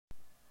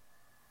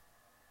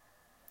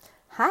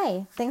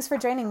Hi, thanks for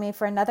joining me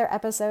for another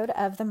episode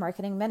of the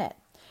Marketing Minute.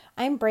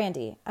 I'm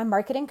Brandy, a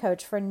marketing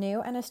coach for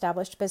new and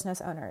established business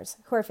owners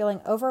who are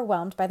feeling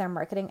overwhelmed by their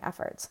marketing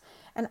efforts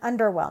and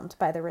underwhelmed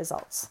by the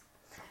results.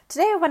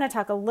 Today I want to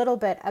talk a little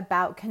bit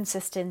about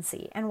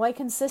consistency and why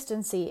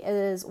consistency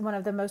is one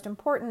of the most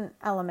important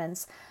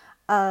elements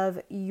of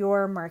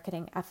your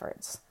marketing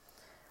efforts.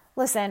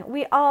 Listen,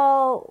 we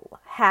all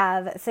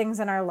have things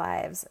in our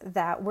lives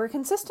that we're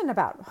consistent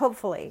about,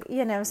 hopefully.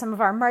 Some of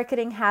our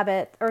marketing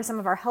habit or some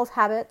of our health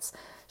habits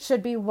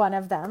should be one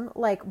of them,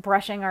 like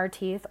brushing our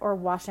teeth or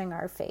washing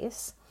our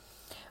face.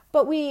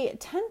 But we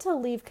tend to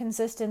leave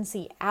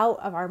consistency out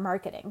of our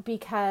marketing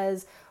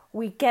because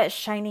we get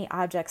shiny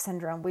object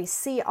syndrome. We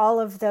see all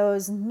of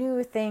those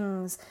new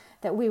things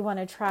that we want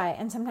to try.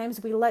 And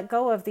sometimes we let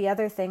go of the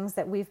other things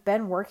that we've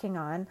been working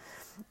on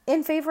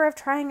in favor of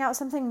trying out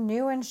something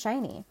new and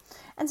shiny.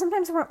 And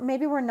sometimes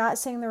maybe we're not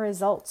seeing the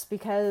results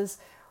because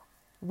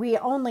we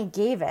only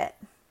gave it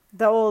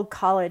the old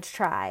college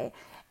try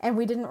and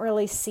we didn't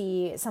really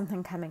see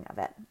something coming of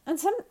it. And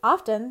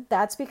often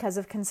that's because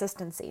of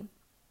consistency.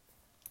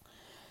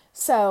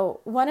 So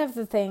one of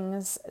the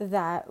things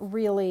that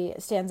really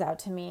stands out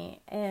to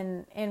me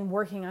in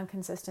working on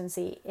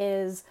consistency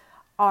is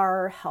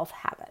our health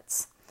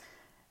habits.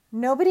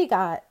 Nobody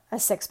got a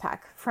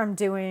six-pack from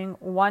doing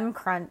one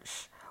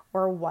crunch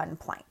or one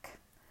plank.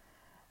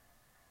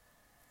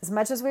 As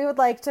much as we would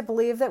like to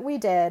believe that we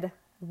did,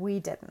 we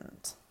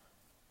didn't.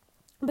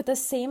 But the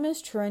same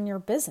is true in your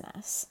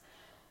business.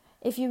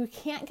 If you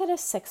can't get a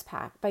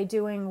six-pack by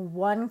doing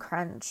one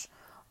crunch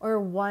or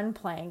one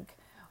plank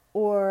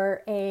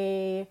or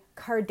a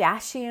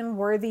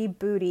Kardashian-worthy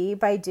booty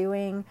by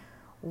doing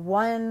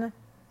one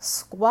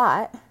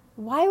squat,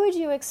 why would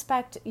you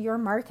expect your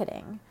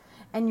marketing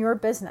and your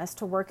business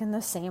to work in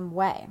the same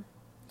way?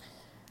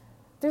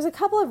 There's a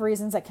couple of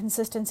reasons that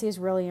consistency is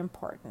really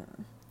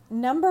important.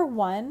 Number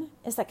one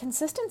is that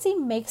consistency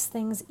makes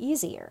things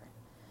easier.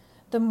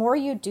 The more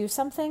you do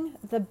something,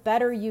 the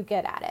better you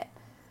get at it.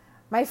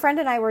 My friend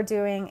and I were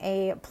doing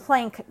a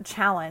plank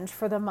challenge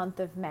for the month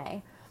of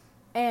May.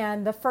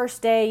 And the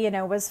first day,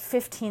 was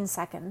 15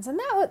 seconds. And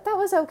that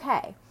was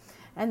okay.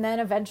 And then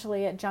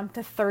eventually it jumped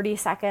to 30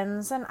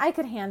 seconds. And I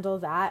could handle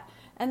that.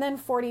 And then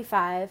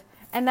 45.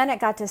 And then it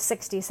got to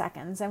 60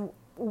 seconds. And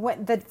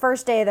the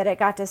first day that it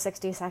got to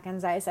 60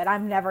 seconds, I said,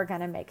 I'm never going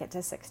to make it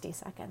to 60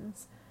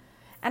 seconds.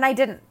 And I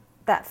didn't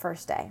that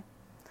first day.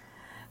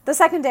 The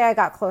second day I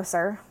got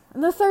closer.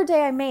 And the third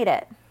day I made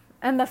it.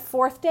 And the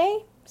fourth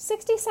day,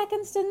 60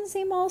 seconds didn't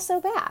seem all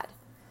so bad.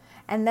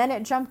 And then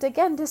it jumped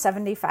again to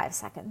 75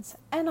 seconds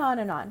and on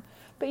and on.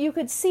 But you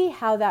could see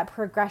how that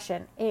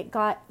progression, it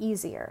got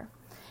easier.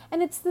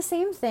 And it's the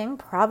same thing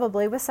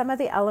probably with some of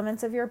the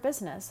elements of your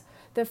business.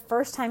 The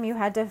first time you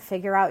had to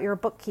figure out your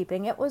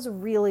bookkeeping, it was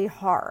really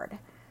hard.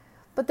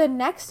 But the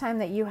next time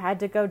that you had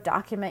to go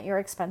document your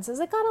expenses,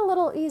 it got a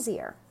little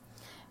easier.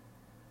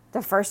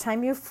 The first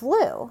time you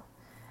flew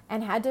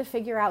and had to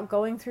figure out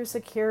going through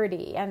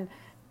security and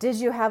did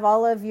you have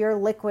all of your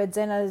liquids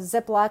in a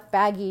Ziploc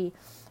baggie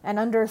and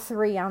under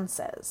 3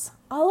 ounces.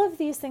 All of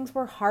these things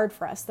were hard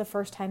for us the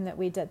first time that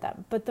we did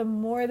them. But the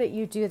more that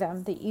you do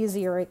them, the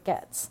easier it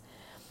gets.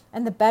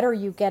 And the better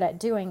you get at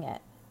doing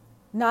it.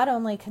 Not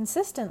only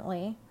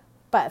consistently,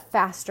 but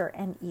faster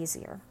and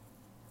easier.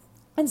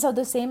 And so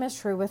the same is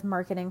true with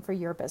marketing for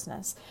your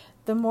business.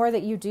 The more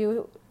that you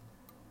do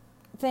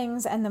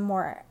things and the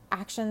more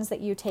actions that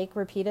you take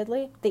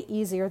repeatedly, the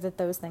easier that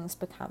those things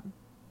become.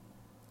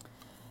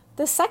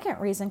 The second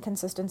reason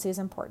consistency is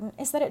important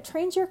is that it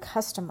trains your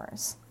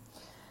customers.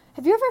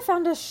 Have you ever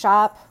found a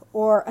shop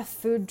or a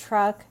food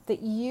truck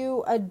that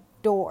you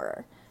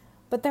adore,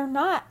 but they're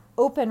not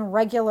open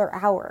regular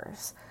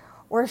hours,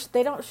 or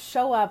they don't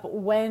show up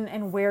when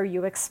and where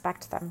you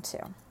expect them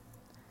to?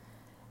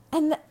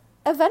 And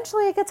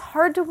eventually it gets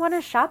hard to want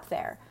to shop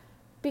there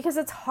because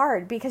it's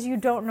hard because you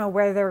don't know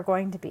where they're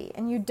going to be.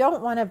 And you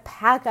don't want to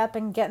pack up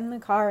and get in the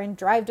car and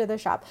drive to the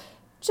shop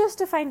just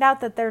to find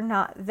out that they're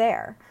not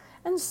there.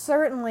 And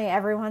certainly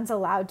everyone's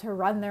allowed to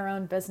run their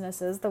own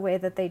businesses the way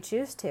that they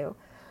choose to.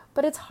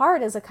 But it's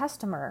hard as a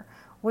customer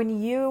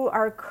when you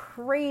are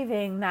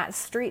craving that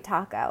street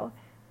taco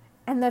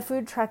and the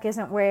food truck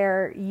isn't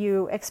where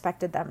you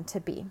expected them to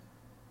be.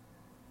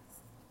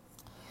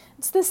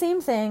 It's the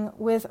same thing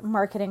with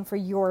marketing for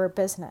your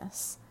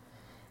business.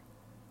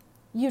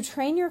 You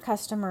train your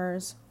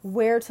customers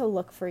where to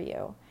look for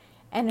you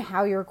and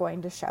how you're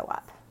going to show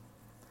up.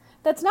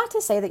 That's not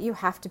to say that you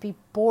have to be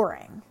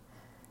boring.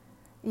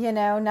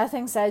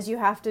 Nothing says you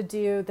have to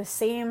do the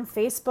same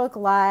Facebook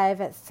Live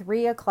at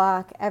 3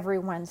 o'clock every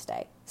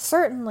Wednesday.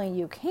 Certainly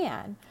you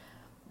can,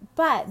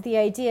 but the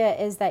idea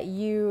is that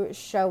you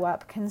show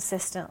up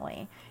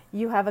consistently.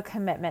 You have a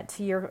commitment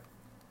to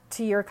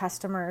your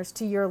customers,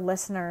 to your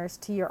listeners,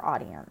 to your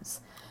audience,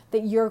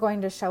 that you're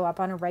going to show up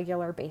on a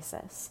regular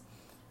basis.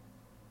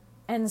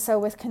 And so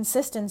with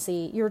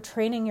consistency, you're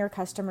training your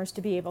customers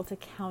to be able to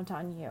count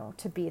on you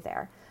to be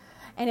there.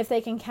 And if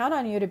they can count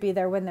on you to be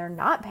there when they're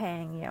not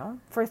paying you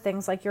for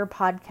things like your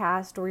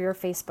podcast or your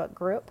Facebook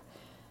group,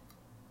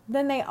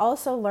 then they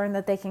also learn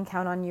that they can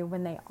count on you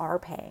when they are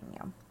paying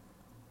you.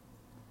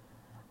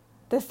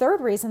 The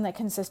third reason that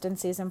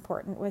consistency is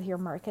important with your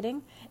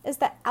marketing is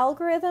that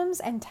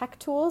algorithms and tech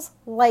tools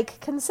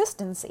like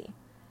consistency.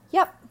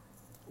 Yep,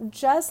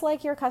 just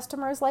like your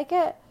customers like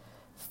it,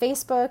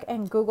 Facebook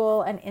and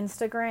Google and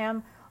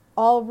Instagram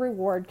all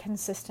reward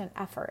consistent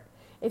effort.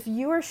 If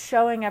you are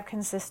showing up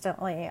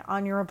consistently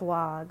on your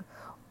blog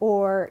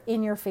or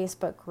in your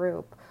Facebook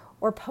group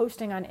or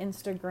posting on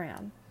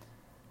Instagram,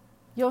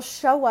 you'll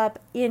show up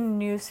in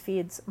news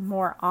feeds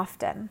more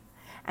often.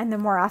 And the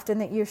more often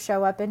that you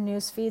show up in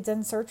news feeds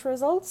and search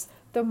results,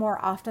 the more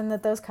often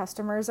that those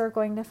customers are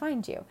going to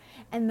find you.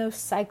 And those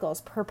cycles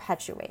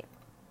perpetuate.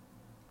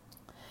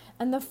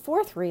 And the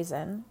fourth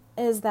reason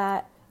is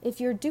that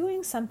if you're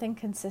doing something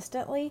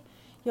consistently,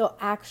 you'll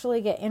actually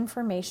get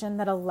information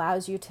that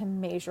allows you to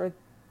measure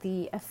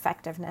the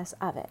effectiveness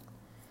of it.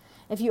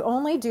 If you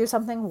only do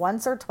something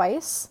once or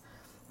twice,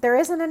 there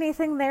isn't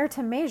anything there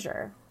to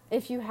measure.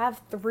 If you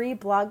have 3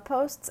 blog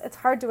posts, it's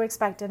hard to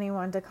expect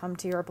anyone to come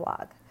to your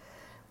blog.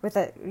 With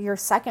your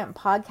second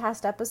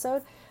podcast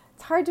episode,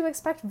 it's hard to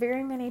expect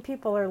very many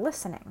people are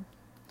listening.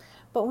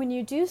 But when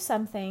you do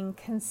something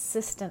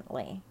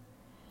consistently,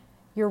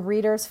 your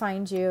readers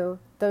find you,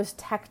 those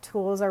tech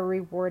tools are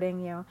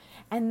rewarding you,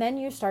 and then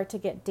you start to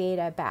get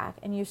data back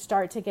and you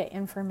start to get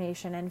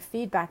information and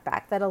feedback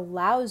back that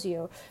allows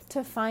you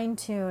to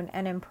fine-tune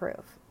and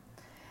improve.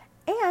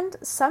 And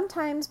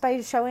sometimes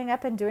by showing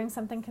up and doing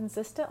something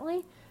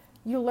consistently,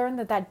 you learn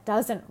that that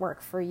doesn't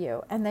work for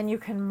you. And then you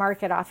can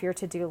mark it off your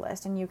to-do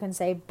list and you can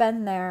say,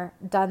 been there,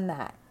 done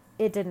that.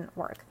 It didn't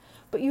work.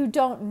 But you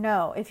don't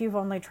know if you've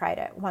only tried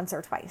it once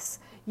or twice.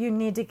 You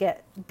need to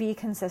be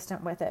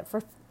consistent with it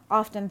for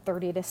often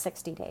 30 to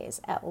 60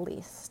 days at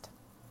least.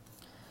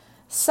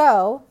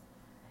 So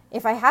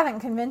if I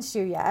haven't convinced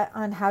you yet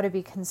on how to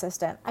be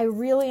consistent, I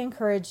really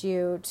encourage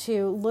you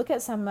to look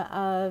at some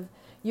of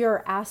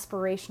your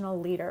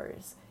aspirational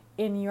leaders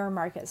in your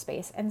market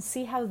space and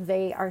see how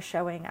they are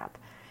showing up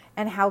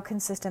and how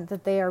consistent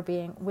that they are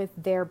being with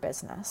their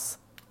business.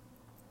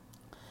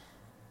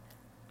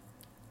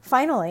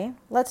 Finally,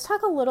 let's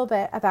talk a little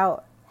bit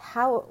about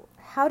how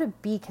to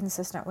be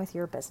consistent with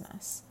your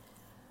business.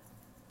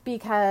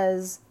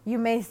 Because you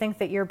may think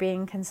that you're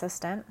being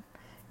consistent.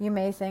 You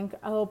may think,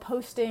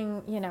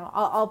 posting,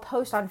 I'll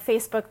post on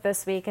Facebook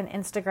this week and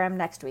Instagram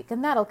next week,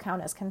 and that'll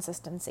count as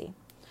consistency.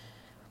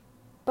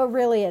 But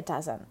really it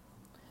doesn't.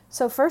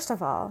 So first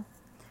of all,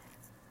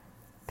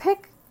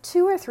 pick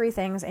 2 or 3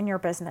 things in your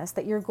business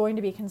that you're going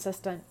to be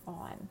consistent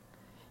on.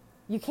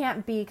 You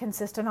can't be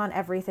consistent on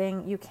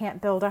everything. You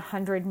can't build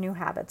 100 new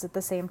habits at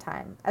the same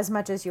time, as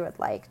much as you would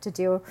like to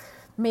do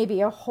maybe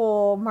a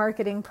whole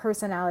marketing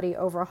personality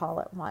overhaul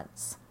at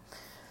once.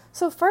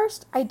 So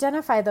first,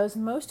 identify those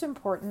most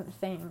important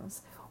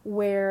things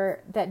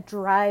that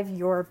drive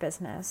your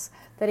business,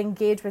 that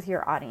engage with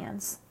your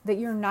audience, that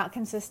you're not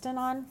consistent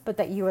on, but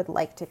that you would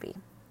like to be.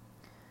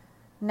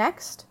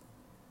 Next,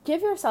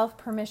 give yourself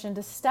permission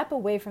to step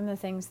away from the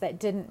things that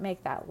didn't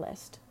make that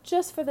list,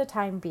 just for the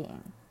time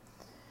being.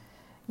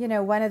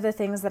 One of the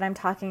things that I'm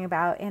talking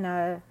about in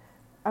a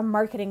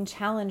marketing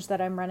challenge that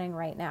I'm running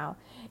right now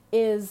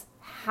is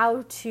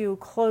how to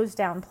close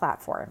down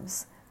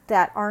platforms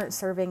that aren't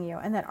serving you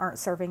and that aren't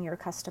serving your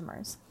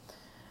customers.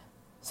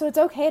 So it's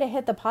okay to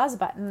hit the pause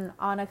button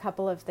on a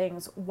couple of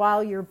things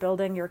while you're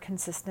building your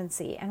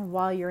consistency and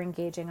while you're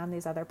engaging on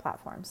these other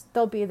platforms.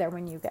 They'll be there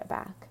when you get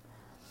back.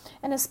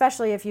 And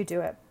especially if you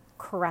do it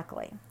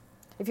correctly.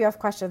 If you have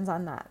questions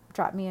on that,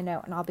 drop me a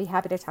note and I'll be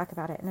happy to talk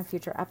about it in a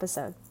future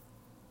episode.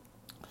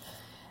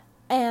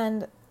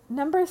 And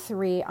number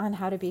 3 on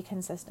how to be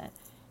consistent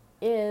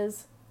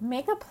is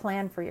make a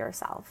plan for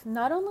yourself.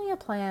 Not only a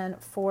plan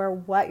for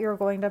what you're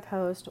going to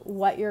post,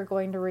 what you're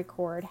going to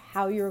record,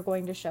 how you're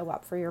going to show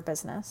up for your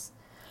business,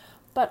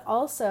 but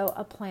also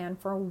a plan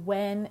for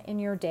when in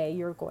your day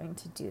you're going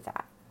to do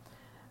that.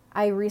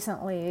 I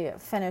recently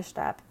finished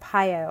up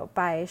PIO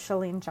by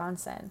Chalene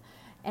Johnson,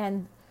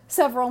 and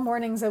several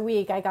mornings a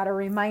week I got a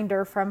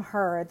reminder from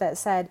her that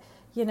said,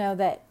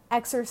 that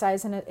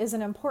exercise is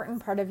an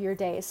important part of your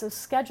day, so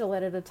schedule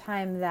it at a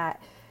time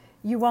that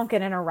you won't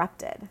get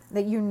interrupted,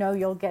 that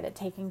you'll get it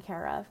taken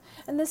care of.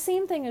 And the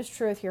same thing is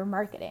true with your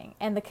marketing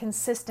and the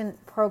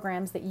consistent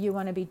programs that you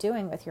want to be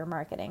doing with your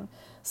marketing.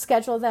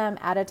 Schedule them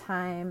at a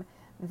time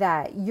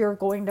that you're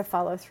going to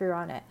follow through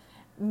on it.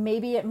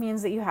 Maybe it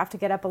means that you have to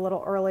get up a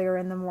little earlier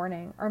in the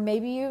morning, or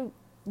maybe you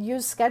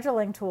use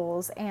scheduling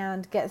tools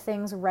and get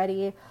things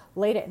ready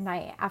late at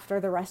night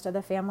after the rest of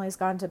the family's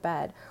gone to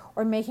bed,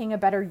 or making a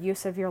better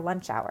use of your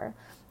lunch hour.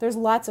 There's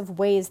lots of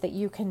ways that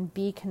you can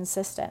be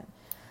consistent.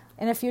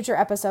 In a future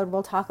episode,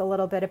 we'll talk a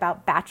little bit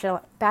about batching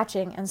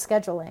and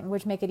scheduling,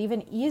 which make it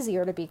even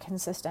easier to be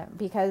consistent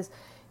because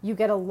you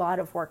get a lot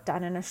of work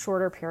done in a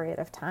shorter period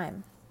of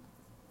time.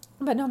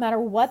 But no matter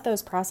what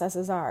those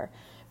processes are,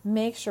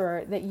 make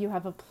sure that you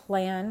have a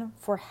plan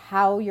for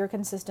how your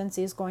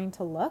consistency is going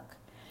to look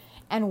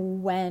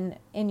and when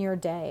in your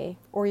day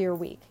or your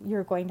week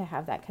you're going to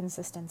have that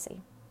consistency.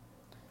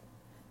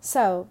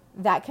 So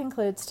that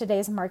concludes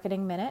today's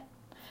Marketing Minute.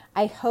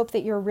 I hope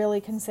that you're really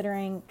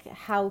considering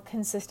how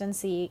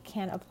consistency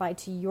can apply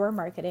to your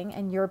marketing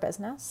and your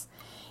business.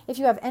 If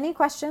you have any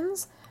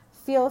questions,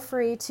 feel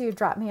free to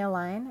drop me a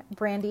line,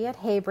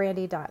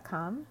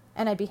 brandy@heybrandy.com,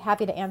 and I'd be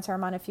happy to answer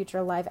them on a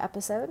future live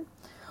episode.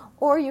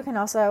 Or you can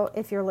also,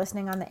 if you're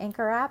listening on the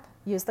Anchor app,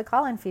 use the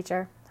call-in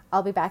feature.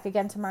 I'll be back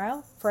again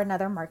tomorrow for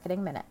another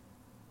Marketing Minute.